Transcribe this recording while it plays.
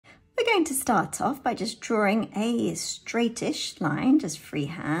going to start off by just drawing a straightish line, just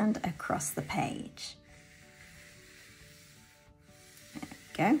freehand, across the page. There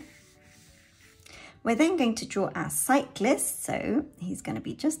we go. We're then going to draw our cyclist, so he's going to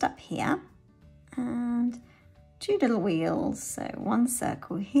be just up here, and 2 little wheels, so 1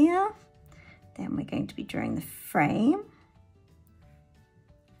 circle here. Then we're going to be drawing the frame,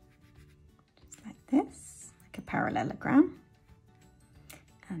 just like this, like a parallelogram.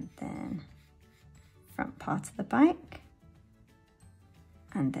 And then front part of the bike,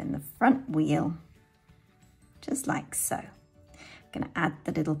 and then the front wheel, just like so. I'm going to add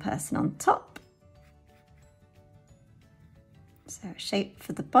the little person on top. So a shape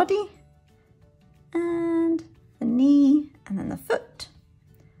for the body, and the knee, and then the foot,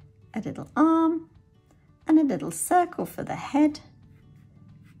 a little arm, and a little circle for the head,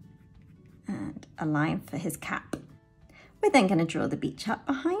 and a line for his cap. We're then going to draw the beach hut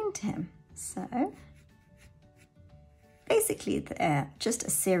behind him. So basically they're just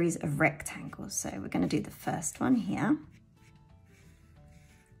a series of rectangles. So we're going to do the first one here.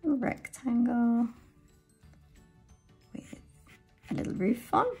 A little rectangle with a little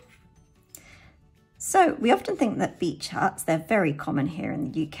roof on. So we often think that beach huts, they're very common here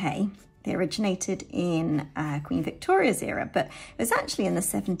in the UK. They originated in Queen Victoria's era, but it was actually in the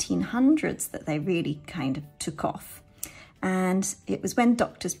 1700s that they really kind of took off. And it was when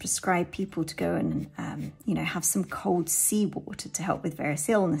doctors prescribed people to go and, you know, have some cold seawater to help with various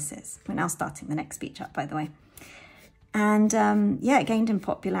illnesses. We're now starting the next beach hut, by the way. And yeah, it gained in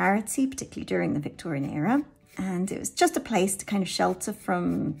popularity, particularly during the Victorian era. And it was just a place to kind of shelter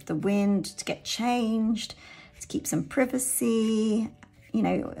from the wind, to get changed, to keep some privacy. You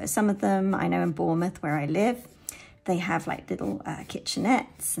know, some of them, I know in Bournemouth where I live, they have like little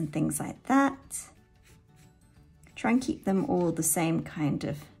kitchenettes and things like that. Try and keep them all the same kind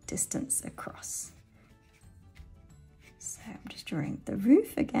of distance across. So I'm just drawing the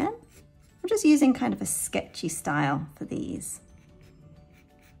roof again. I'm just using kind of a sketchy style for these.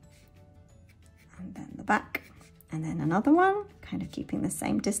 And then the back, and then another one, kind of keeping the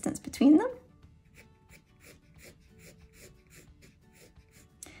same distance between them.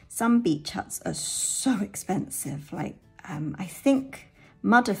 Some beach huts are so expensive, like I think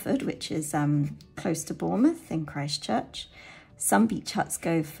Mudderford, which is close to Bournemouth in Christchurch, some beach huts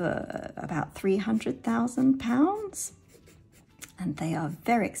go for about £300,000, and they are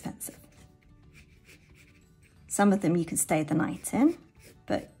very expensive. Some of them you can stay the night in,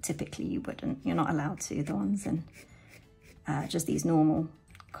 but typically you wouldn't. You're not allowed to, the ones in just these normal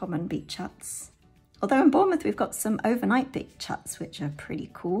common beach huts. Although in Bournemouth we've got some overnight beach huts which are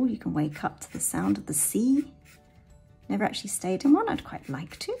pretty cool. You can wake up to the sound of the sea. Never actually stayed in one, I'd quite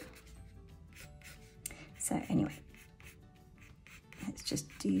like to. So anyway, let's just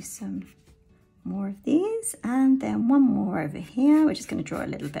do some more of these, and then one more over here. We're just going to draw a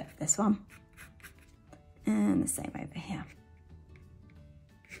little bit of this one, and the same over here.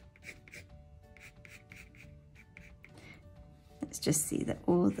 Let's just see that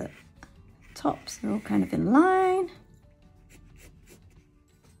all the tops are all kind of in line.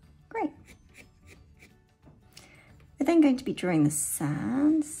 Great. We're then going to be drawing the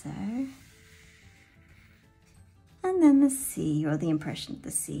sand, so, and then the sea, or the impression of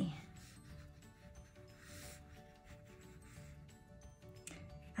the sea.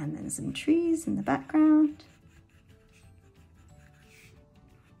 And then some trees in the background.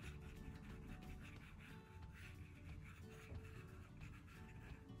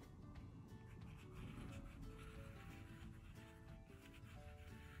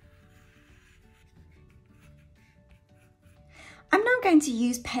 I'm now going to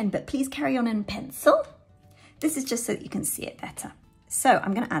use pen, but please carry on in pencil. This is just so that you can see it better. So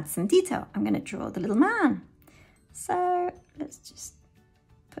I'm going to add some detail. I'm going to draw the little man. So let's just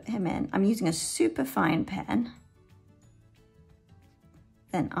put him in. I'm using a super fine pen.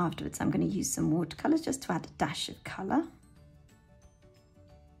 Then afterwards I'm going to use some watercolours just to add a dash of colour.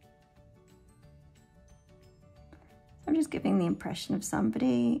 I'm just giving the impression of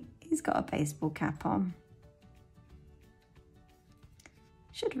somebody. He's got a baseball cap on.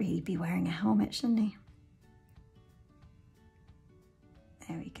 Should really be wearing a helmet, shouldn't he?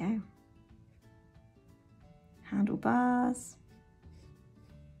 There we go. Handlebars.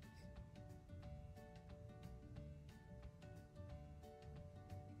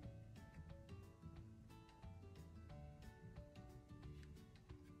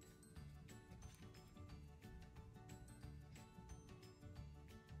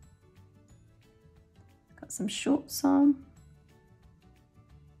 Got some shorts on.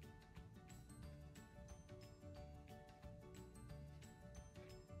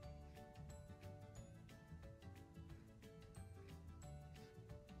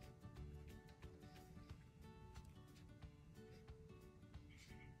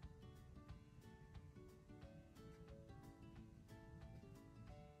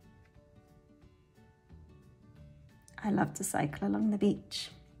 I love to cycle along the beach,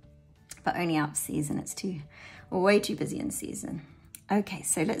 but only out of season. It's way too busy in season. Okay,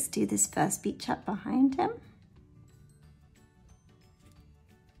 so let's do this first beach hut behind him.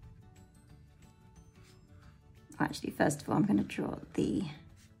 Actually, first of all, I'm going to draw the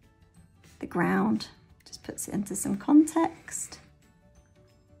ground. Just puts it into some context.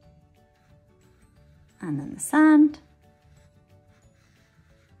 And then the sand.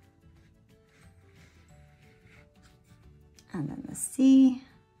 And then the sea.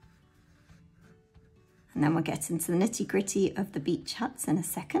 And then we'll get into the nitty-gritty of the beach huts in a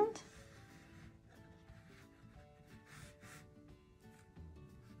second.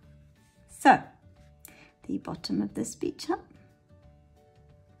 So, the bottom of this beach hut.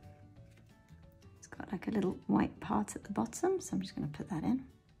 It's got like a little white part at the bottom, so I'm just going to put that in.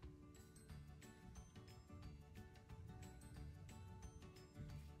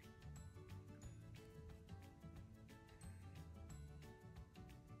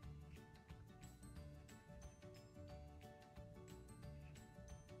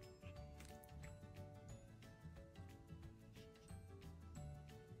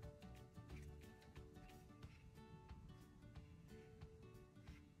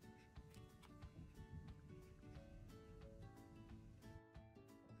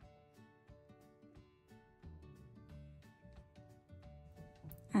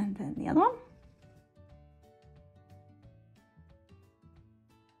 And then the other one.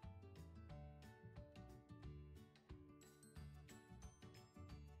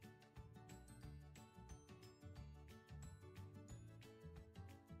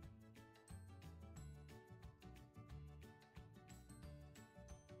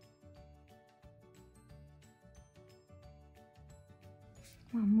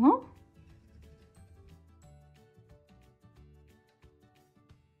 One more.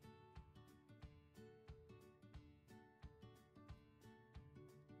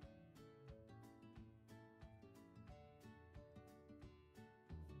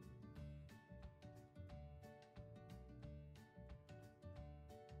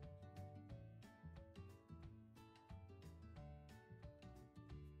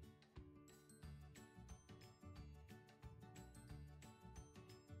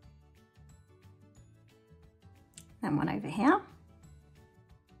 Then one over here.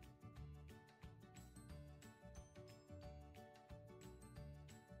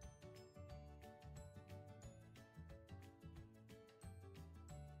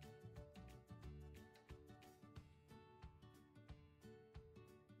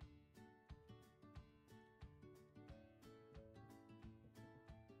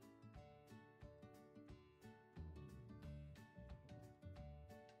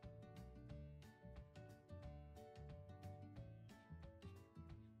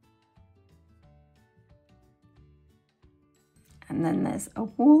 And then there's a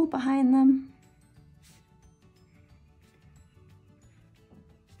wall behind them.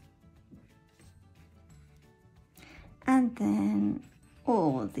 And then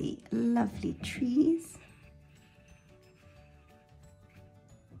all the lovely trees.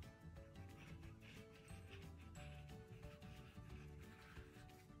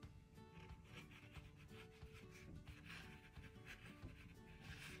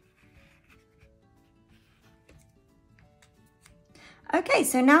 Okay,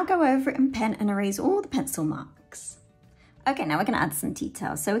 so now go over it in pen and erase all the pencil marks. Okay, now we're going to add some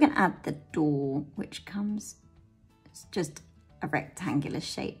details. So we're going to add the door, which comes, it's just a rectangular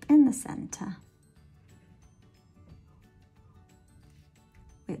shape in the center,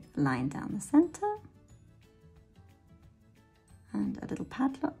 with a line down the center and a little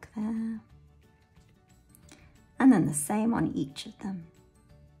padlock there, and then the same on each of them.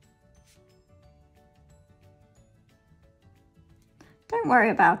 Don't worry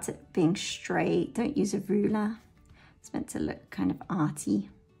about it being straight. Don't use a ruler. It's meant to look kind of arty.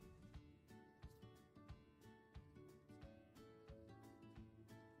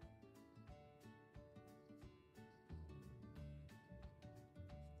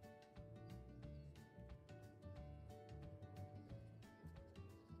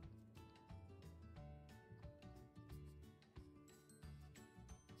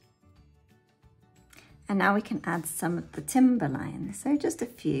 And now we can add some of the timber lines. So just a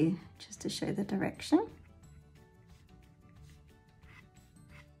few, just to show the direction.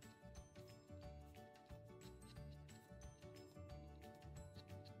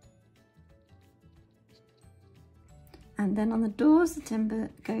 And then on the doors, the timber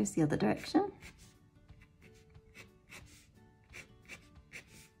goes the other direction.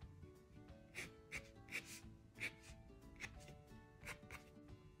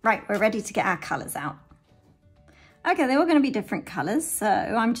 Right, we're ready to get our colours out. Okay, they're all going to be different colours, so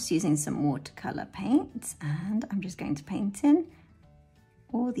I'm just using some watercolour paint and I'm just going to paint in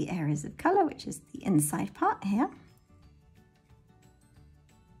all the areas of colour, which is the inside part here.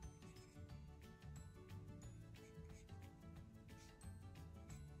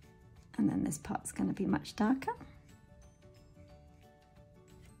 And then this part's going to be much darker.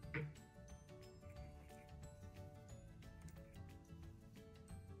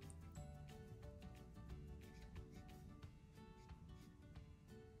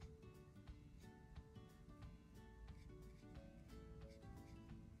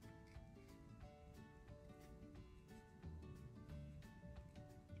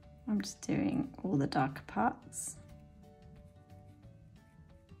 I'm just doing all the darker parts.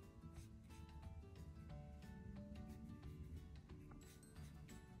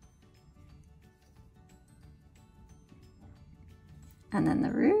 And then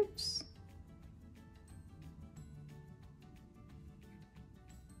the roots.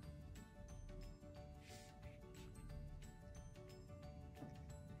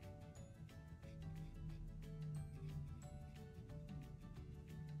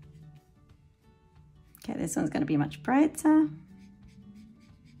 Okay, this one's going to be much brighter.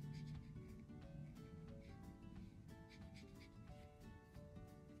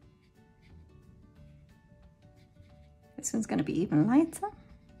 This one's going to be even lighter.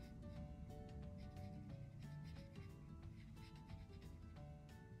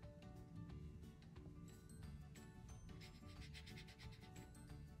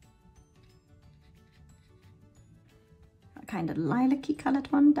 A kind of lilac-y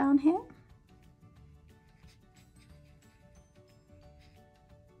coloured one down here.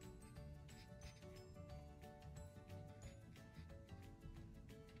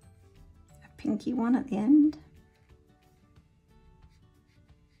 Pinky one at the end.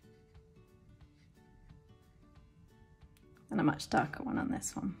 And a much darker one on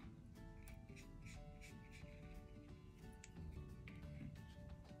this one.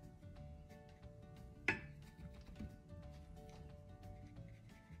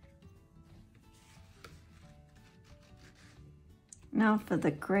 Now for the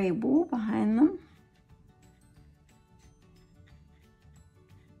grey wall behind them.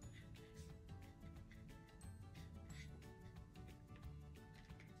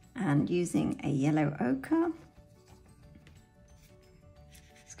 And using a yellow ochre,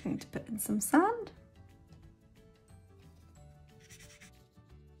 just going to put in some sand.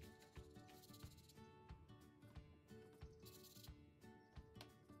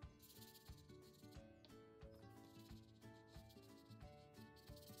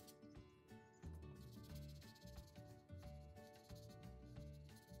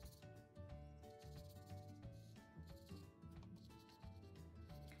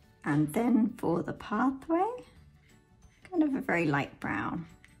 And then for the pathway, kind of a very light brown.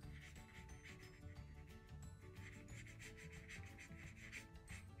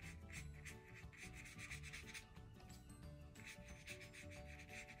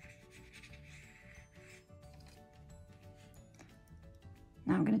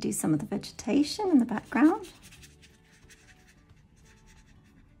 Now I'm going to do some of the vegetation in the background.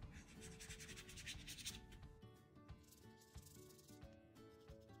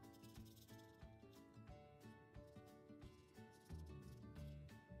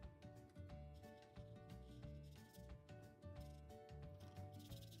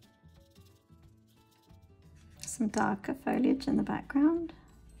 Some darker foliage in the background.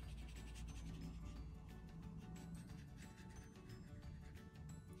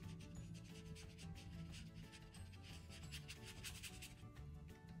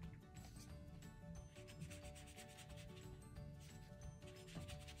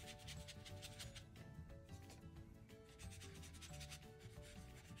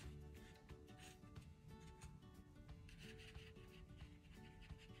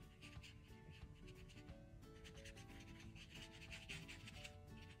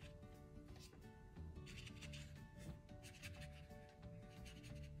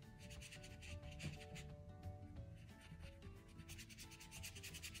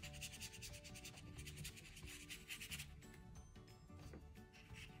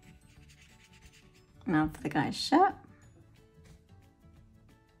 Now for the guy's shirt.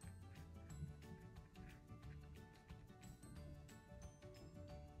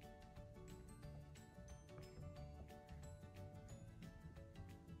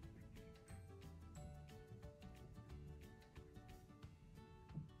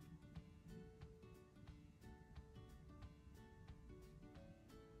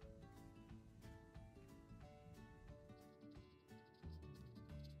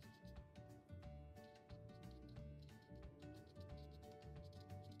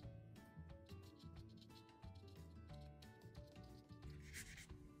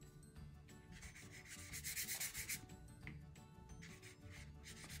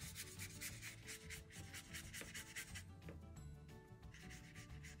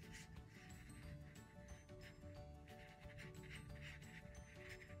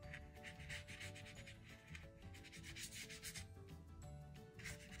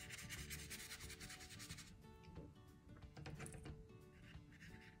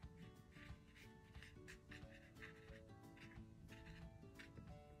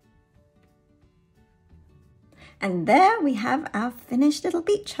 And there we have our finished little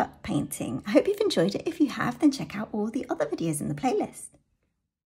beach hut painting. I hope you've enjoyed it. If you have, then check out all the other videos in the playlist.